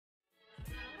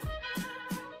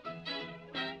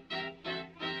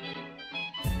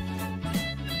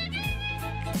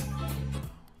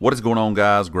What is going on,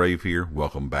 guys? Grave here.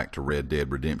 Welcome back to Red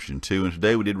Dead Redemption 2. And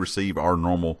today we did receive our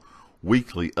normal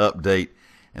weekly update.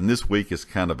 And this week is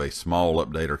kind of a small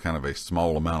update, or kind of a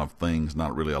small amount of things,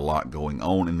 not really a lot going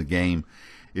on in the game.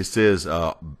 It says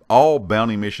all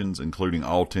bounty missions, including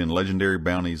all 10 legendary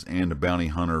bounties and bounty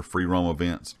hunter free roam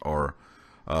events, are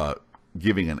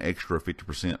giving an extra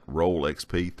 50% roll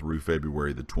XP through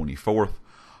February the 24th.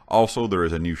 Also, there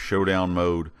is a new showdown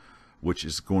mode, which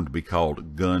is going to be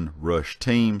called Gun Rush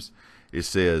Teams. It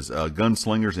says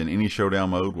gunslingers in any showdown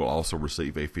mode will also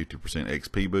receive a 50%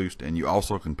 XP boost, and you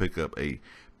also can pick up a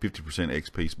 50%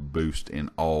 XP boost in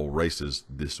all races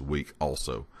this week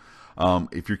also.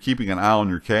 If you're keeping an eye on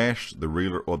your cash, the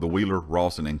Wheeler,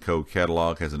 Rawson & Co.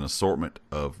 catalog has an assortment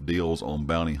of deals on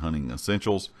bounty hunting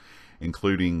essentials,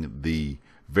 including the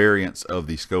variants of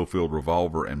the Schofield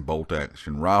revolver and bolt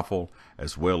action rifle,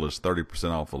 as well as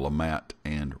 30% off the LeMat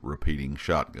and repeating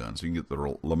shotgun. So you can get the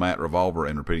LeMat revolver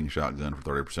and repeating shotgun for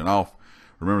 30% off.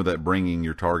 Remember that bringing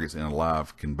your targets in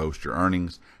alive can boost your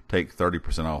earnings. Take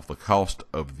 30% off the cost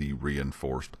of the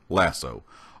reinforced lasso.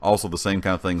 Also, the same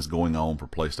kind of things going on for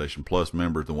PlayStation Plus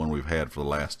members, the one we've had for the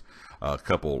last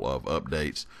couple of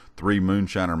updates. 3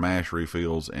 Moonshiner Mash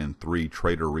refills and 3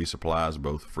 Trader resupplies,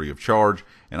 both free of charge.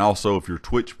 And also, if your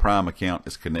Twitch Prime account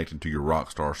is connected to your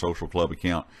Rockstar Social Club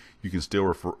account, you can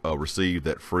still receive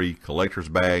that free collector's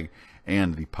bag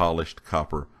and the polished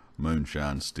copper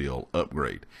moonshine steel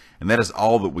upgrade. And that is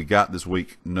all that we got this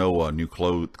week. No new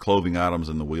clothing items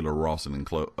in the Wheeler, Rawson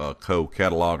 & Co.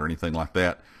 catalog or anything like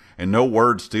that. And no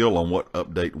word still on what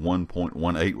update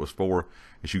 1.18 was for.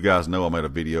 As you guys know, I made a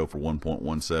video for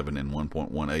 1.17 and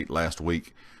 1.18 last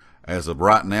week. As of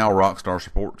right now, Rockstar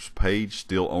Support's page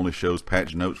still only shows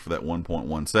patch notes for that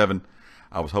 1.17.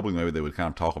 I was hoping maybe they would kind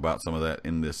of talk about some of that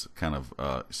in this kind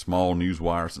of small news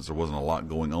wire, since there wasn't a lot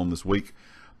going on this week.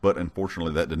 But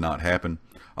unfortunately, that did not happen.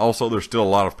 Also, there's still a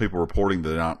lot of people reporting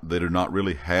that they do not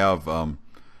really have, or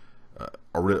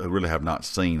really have not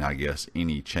seen, I guess,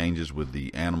 any changes with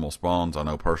the animal spawns. I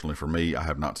know personally for me, I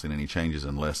have not seen any changes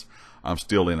unless I'm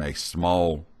still in a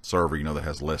small server, that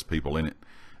has less people in it.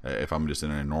 If I'm just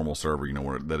in a normal server,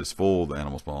 where that is full, the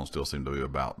animal spawns still seem to be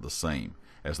about the same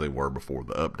as they were before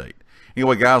the update.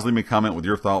 Anyway, guys, leave me a comment with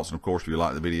your thoughts. And, of course, if you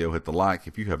like the video, hit the like.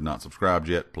 If you have not subscribed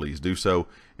yet, please do so.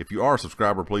 If you are a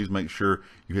subscriber, please make sure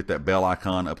you hit that bell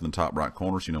icon up in the top right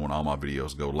corner so you know when all my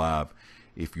videos go live.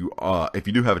 If you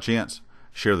do have a chance,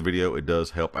 share the video. It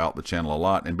does help out the channel a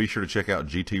lot. And be sure to check out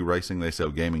GT Racing. They sell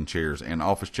gaming chairs and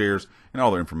office chairs, and all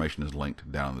their information is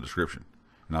linked down in the description.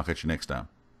 And I'll catch you next time.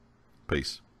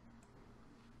 Peace.